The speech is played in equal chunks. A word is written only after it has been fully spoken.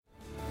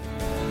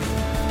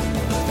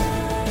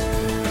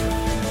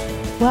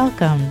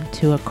Welcome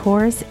to A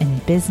Course in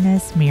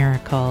Business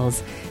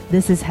Miracles.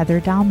 This is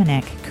Heather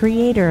Dominick,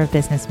 creator of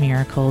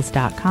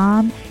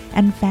BusinessMiracles.com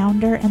and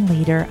founder and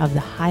leader of the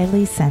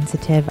highly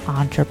sensitive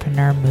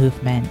entrepreneur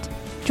movement.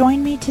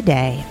 Join me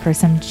today for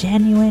some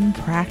genuine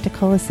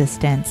practical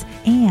assistance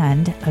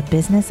and a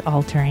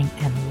business-altering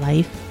and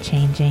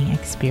life-changing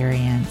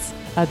experience,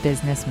 a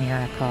business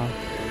miracle.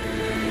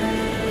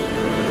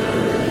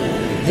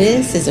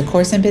 This is A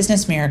Course in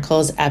Business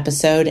Miracles,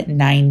 episode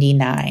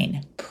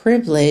 99,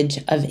 Privilege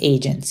of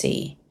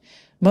Agency.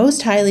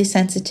 Most highly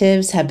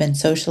sensitives have been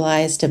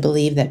socialized to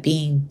believe that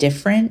being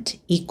different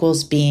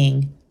equals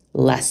being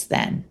less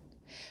than.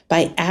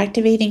 By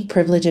activating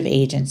privilege of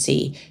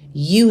agency,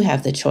 you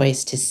have the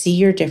choice to see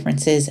your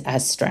differences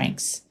as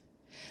strengths.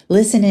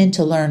 Listen in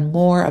to learn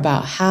more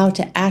about how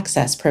to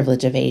access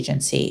privilege of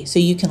agency so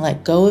you can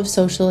let go of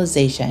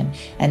socialization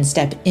and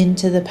step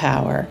into the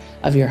power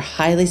of your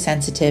highly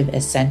sensitive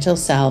essential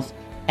self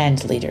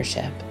and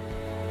leadership.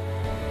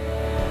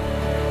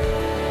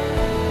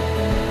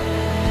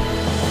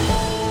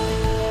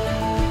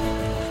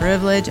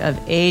 Privilege of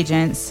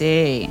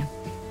agency.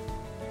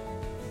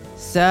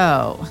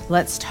 So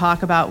let's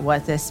talk about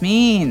what this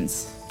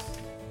means.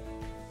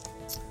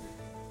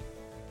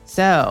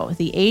 So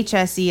the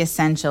HSE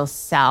Essential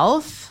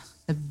Self,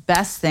 the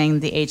best thing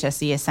the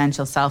HSE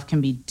Essential Self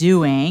can be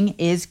doing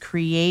is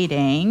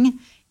creating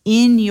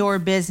in your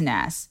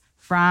business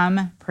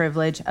from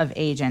privilege of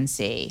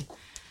agency.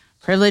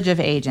 Privilege of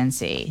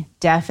agency,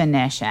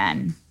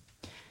 definition.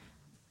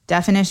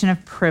 Definition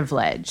of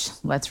privilege.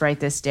 Let's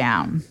write this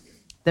down.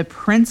 The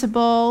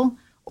principle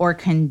or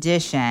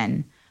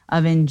condition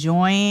of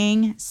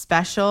enjoying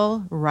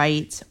special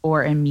rights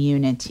or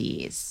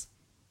immunities.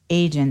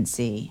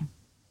 Agency.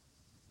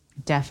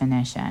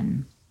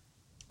 Definition.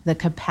 The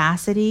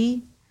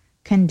capacity,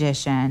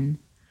 condition,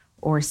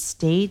 or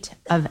state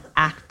of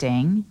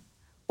acting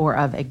or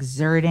of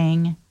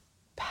exerting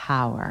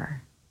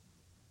power.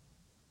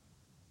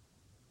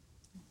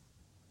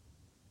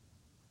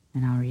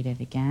 And I'll read it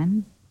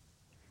again.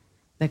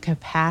 The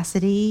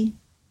capacity,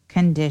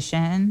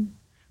 condition,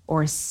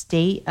 or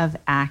state of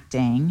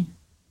acting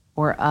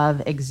or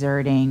of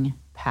exerting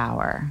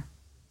power.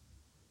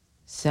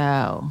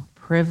 So,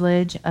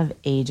 privilege of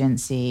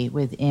agency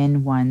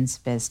within one's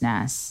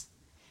business.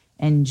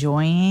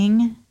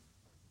 Enjoying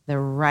the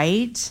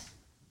right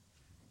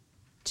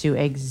to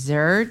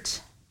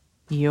exert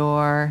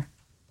your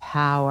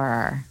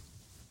power.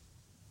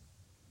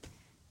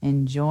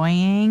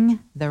 Enjoying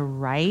the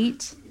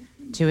right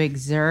to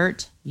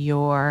exert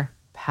your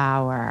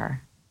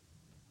power.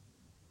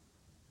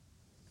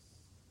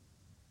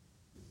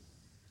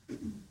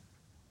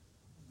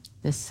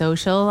 The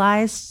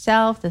socialized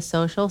self, the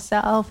social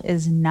self,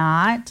 is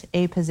not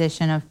a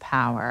position of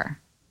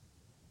power.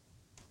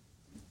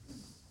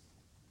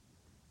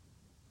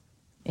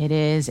 It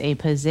is a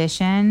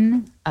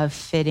position of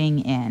fitting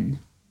in.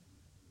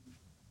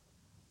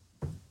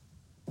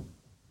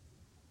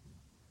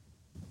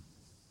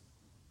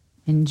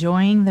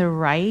 Enjoying the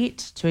right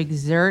to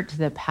exert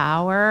the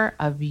power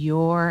of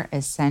your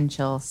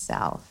essential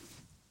self.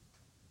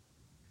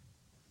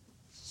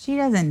 She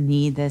doesn't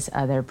need this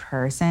other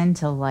person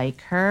to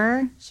like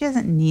her. She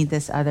doesn't need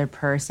this other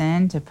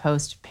person to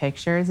post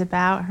pictures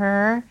about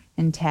her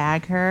and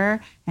tag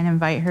her and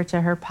invite her to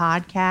her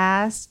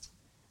podcast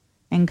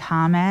and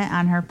comment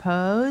on her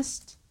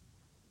post.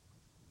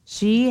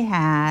 She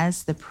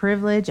has the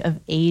privilege of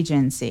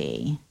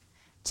agency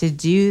to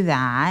do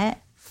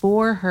that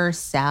for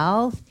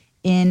herself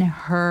in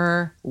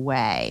her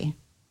way.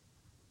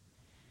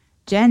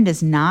 Jen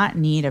does not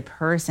need a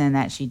person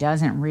that she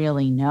doesn't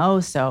really know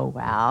so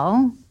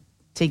well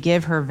to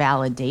give her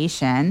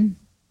validation,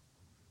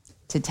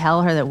 to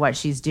tell her that what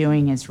she's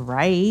doing is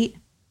right.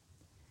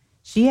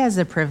 She has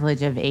the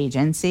privilege of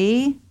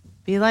agency.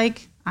 Be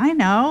like, I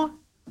know,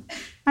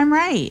 I'm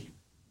right.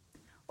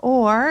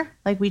 Or,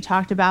 like we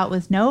talked about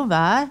with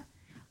Nova,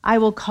 I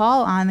will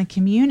call on the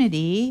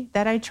community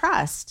that I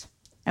trust.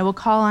 I will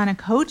call on a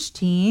coach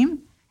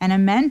team and a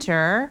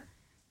mentor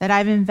that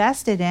I've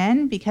invested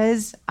in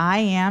because I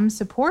am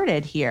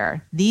supported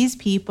here. These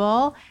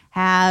people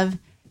have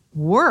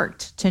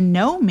worked to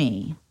know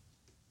me.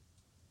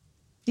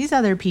 These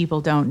other people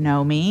don't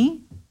know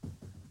me.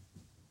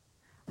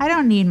 I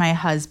don't need my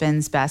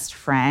husband's best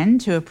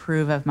friend to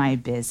approve of my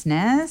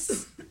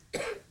business.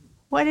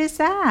 What is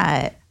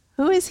that?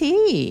 Who is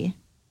he?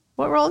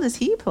 What role does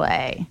he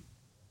play?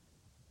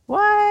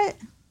 What?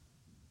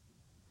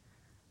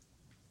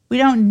 We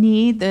don't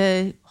need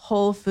the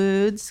Whole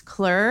Foods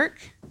clerk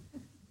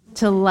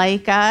to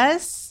like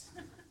us,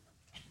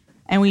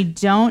 and we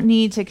don't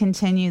need to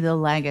continue the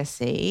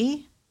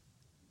legacy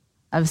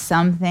of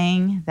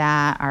something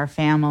that our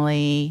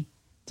family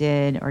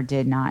did or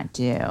did not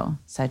do,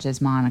 such as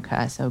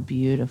Monica so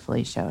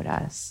beautifully showed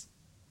us.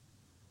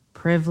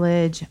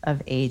 Privilege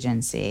of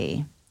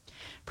agency.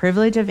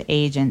 Privilege of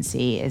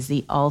agency is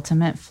the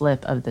ultimate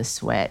flip of the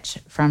switch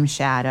from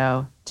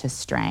shadow to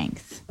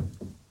strength.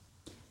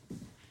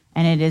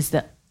 And it is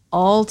the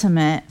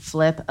ultimate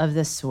flip of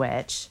the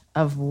switch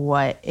of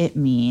what it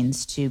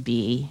means to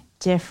be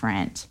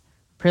different.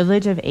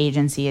 Privilege of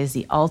agency is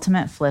the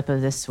ultimate flip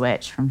of the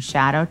switch from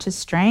shadow to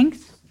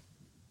strength,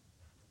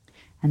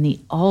 and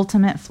the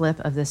ultimate flip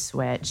of the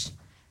switch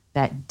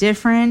that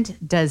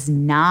different does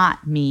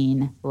not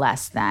mean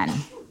less than.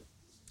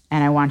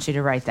 And I want you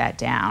to write that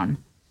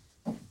down.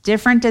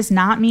 Different does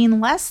not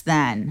mean less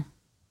than.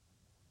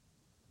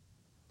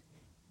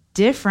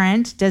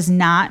 Different does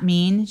not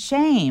mean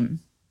shame.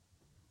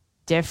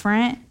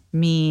 Different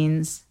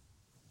means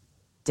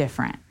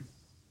different.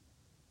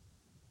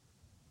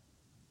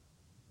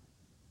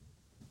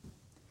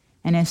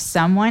 And if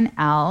someone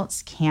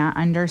else can't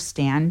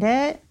understand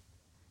it,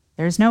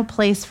 there's no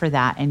place for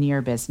that in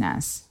your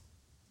business.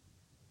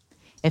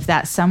 If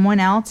that someone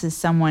else is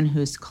someone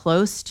who's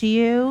close to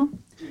you,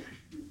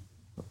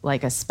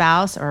 like a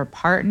spouse or a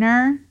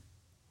partner,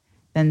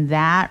 then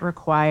that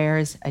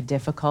requires a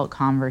difficult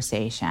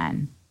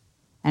conversation,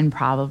 and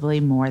probably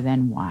more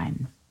than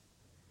one.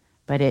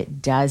 But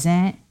it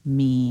doesn't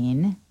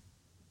mean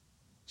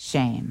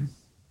shame.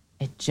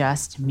 It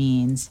just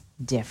means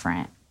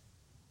different.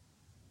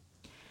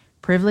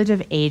 Privilege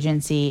of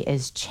agency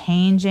is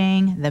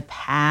changing the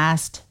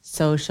past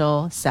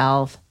social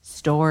self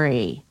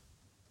story.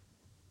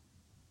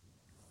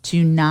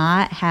 To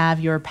not have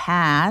your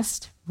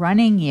past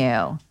running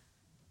you,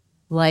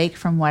 like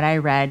from what I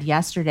read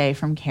yesterday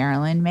from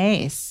Carolyn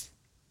Mace.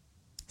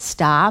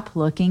 Stop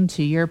looking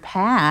to your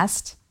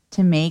past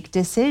to make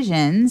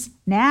decisions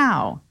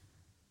now.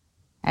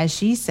 As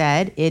she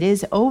said, it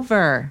is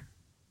over.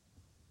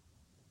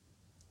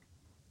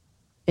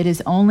 It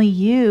is only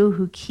you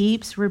who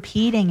keeps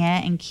repeating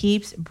it and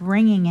keeps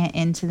bringing it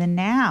into the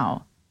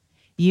now.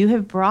 You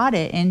have brought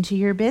it into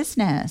your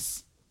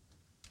business,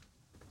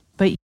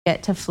 but you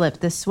get to flip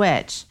the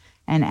switch.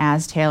 And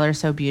as Taylor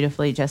so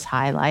beautifully just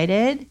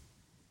highlighted,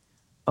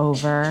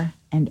 over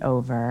and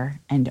over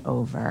and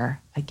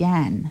over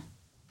again.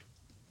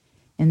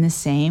 In the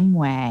same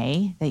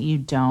way that you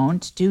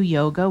don't do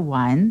yoga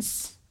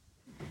once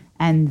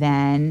and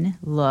then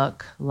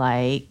look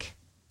like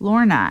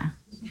Lorna.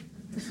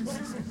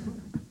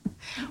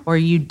 Or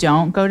you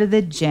don't go to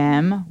the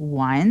gym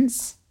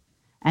once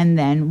and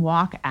then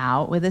walk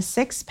out with a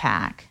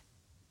six-pack.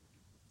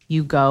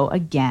 You go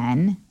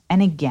again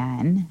and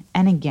again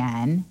and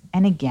again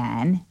and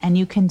again, and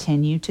you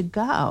continue to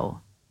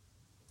go.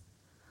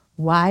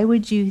 Why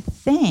would you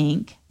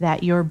think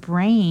that your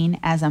brain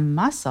as a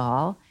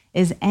muscle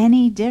is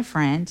any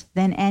different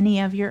than any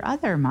of your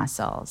other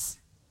muscles?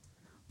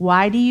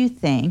 Why do you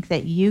think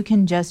that you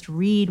can just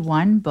read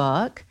one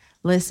book,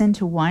 listen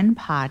to one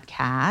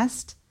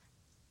podcast?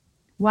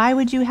 Why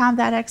would you have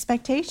that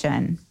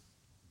expectation?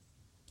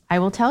 I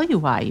will tell you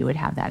why you would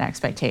have that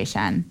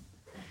expectation.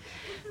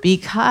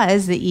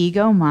 Because the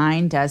ego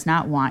mind does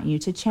not want you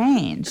to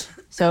change.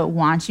 So it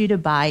wants you to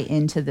buy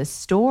into the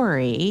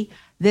story.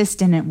 This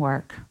didn't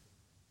work.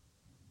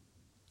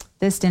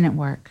 This didn't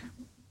work.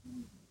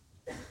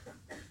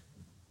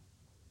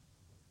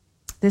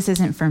 This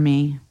isn't for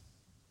me.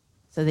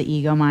 So the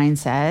ego mind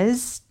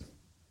says,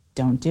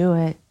 don't do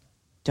it.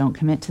 Don't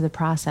commit to the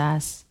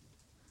process.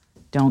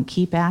 Don't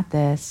keep at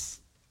this.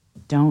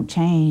 Don't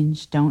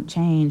change. Don't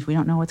change. We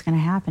don't know what's going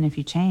to happen if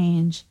you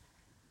change.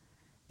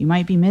 You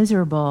might be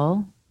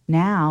miserable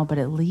now, but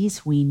at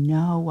least we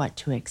know what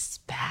to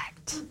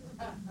expect.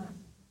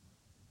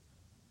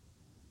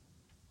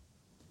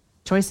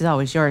 Choice is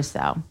always yours,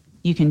 though.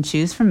 You can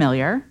choose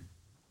familiar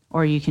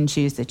or you can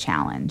choose the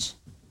challenge,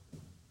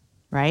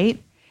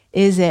 right?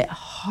 Is it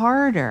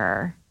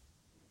harder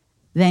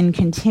than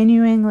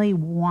continually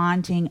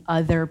wanting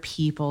other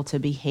people to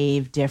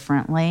behave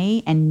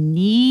differently and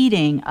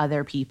needing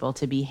other people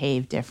to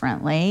behave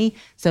differently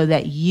so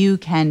that you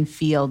can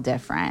feel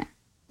different?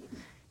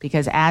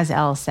 Because as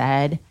Elle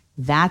said,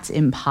 that's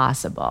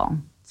impossible.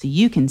 So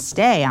you can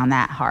stay on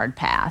that hard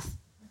path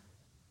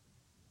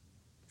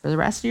for the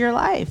rest of your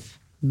life.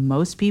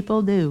 Most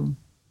people do.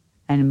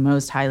 And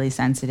most highly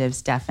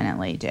sensitives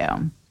definitely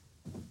do.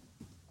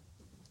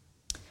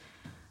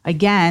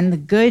 Again, the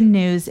good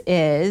news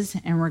is,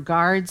 in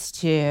regards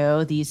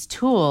to these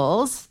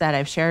tools that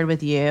I've shared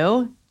with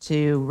you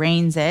to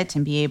reins it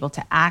and be able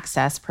to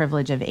access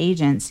privilege of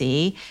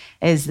agency,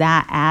 is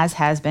that, as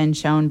has been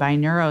shown by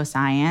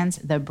neuroscience,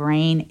 the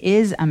brain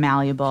is a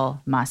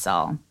malleable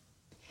muscle.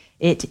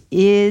 It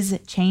is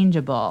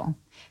changeable.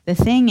 The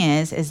thing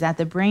is that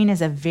the brain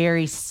is a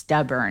very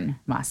stubborn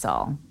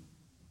muscle.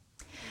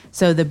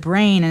 So the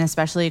brain, and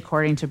especially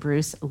according to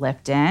Bruce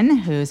Lipton,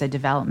 who's a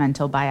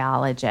developmental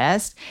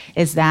biologist,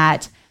 is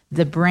that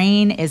the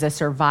brain is a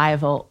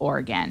survival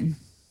organ.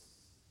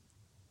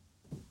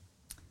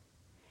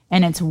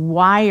 And it's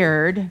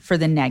wired for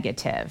the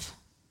negative.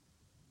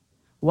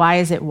 Why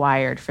is it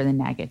wired for the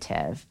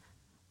negative?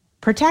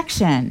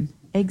 Protection,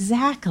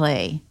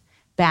 exactly.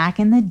 Back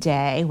in the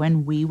day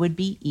when we would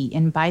be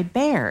eaten by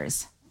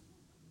bears.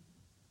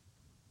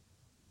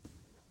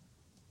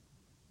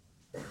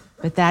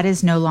 But that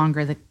is no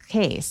longer the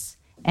case.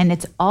 And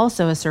it's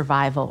also a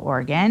survival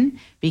organ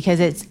because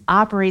it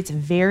operates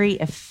very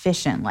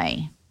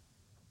efficiently.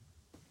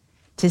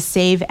 To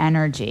save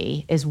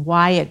energy is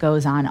why it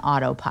goes on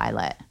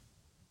autopilot.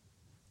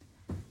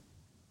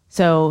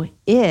 So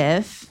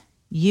if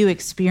you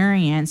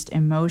experienced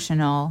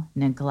emotional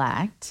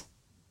neglect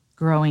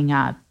growing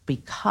up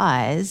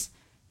because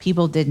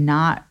people did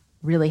not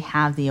really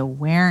have the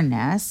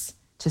awareness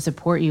to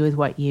support you with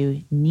what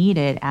you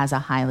needed as a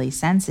highly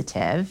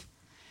sensitive,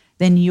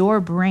 then your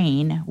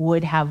brain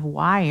would have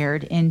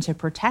wired into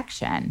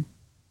protection.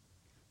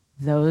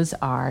 Those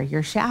are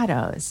your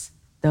shadows.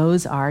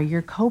 Those are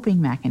your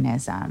coping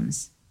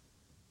mechanisms.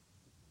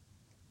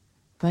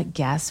 But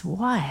guess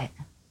what?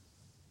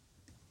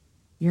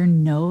 You're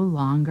no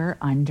longer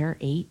under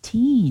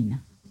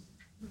 18.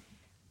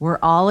 We're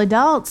all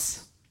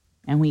adults,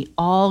 and we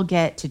all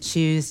get to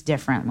choose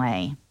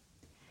differently.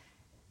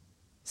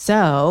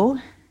 So,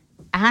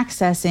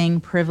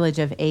 accessing privilege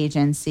of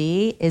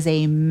agency is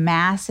a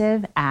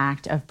massive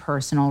act of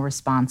personal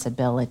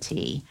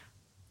responsibility.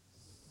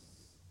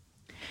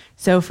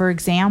 So, for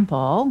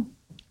example,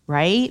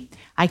 right,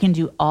 I can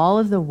do all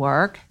of the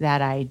work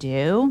that I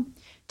do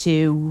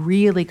to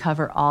really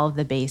cover all of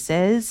the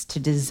bases,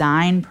 to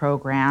design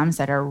programs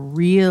that are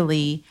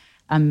really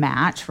a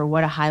match for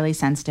what a highly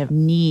sensitive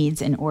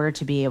needs in order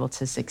to be able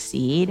to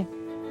succeed,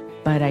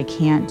 but I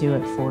can't do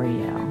it for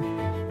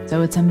you.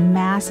 So it's a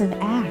massive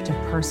act of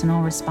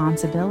personal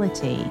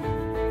responsibility.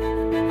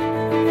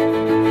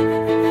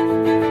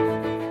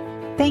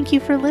 Thank you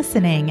for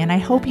listening, and I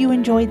hope you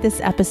enjoyed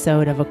this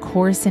episode of A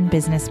Course in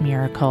Business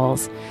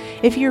Miracles.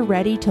 If you're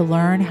ready to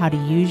learn how to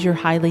use your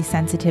highly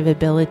sensitive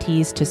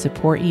abilities to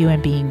support you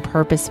in being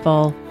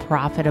purposeful,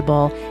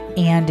 profitable,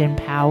 and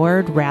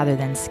empowered rather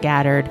than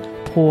scattered,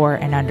 poor,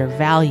 and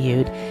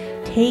undervalued,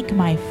 take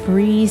my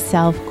free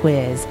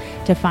self-quiz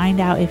to find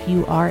out if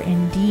you are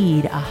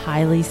indeed a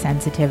highly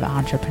sensitive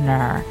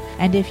entrepreneur.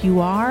 And if you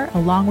are,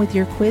 along with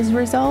your quiz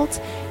results,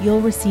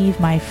 you'll receive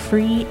my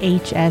free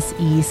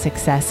HSE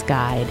Success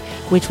Guide,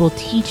 which will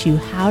teach you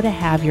how to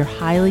have your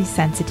highly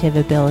sensitive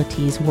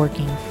abilities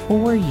working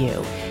for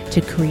you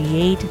to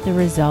create the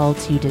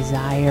results you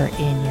desire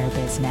in your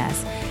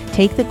business.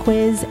 Take the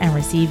quiz and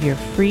receive your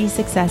free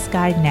success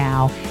guide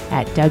now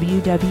at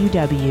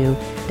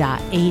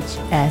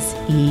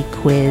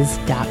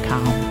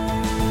www.hsequiz.com.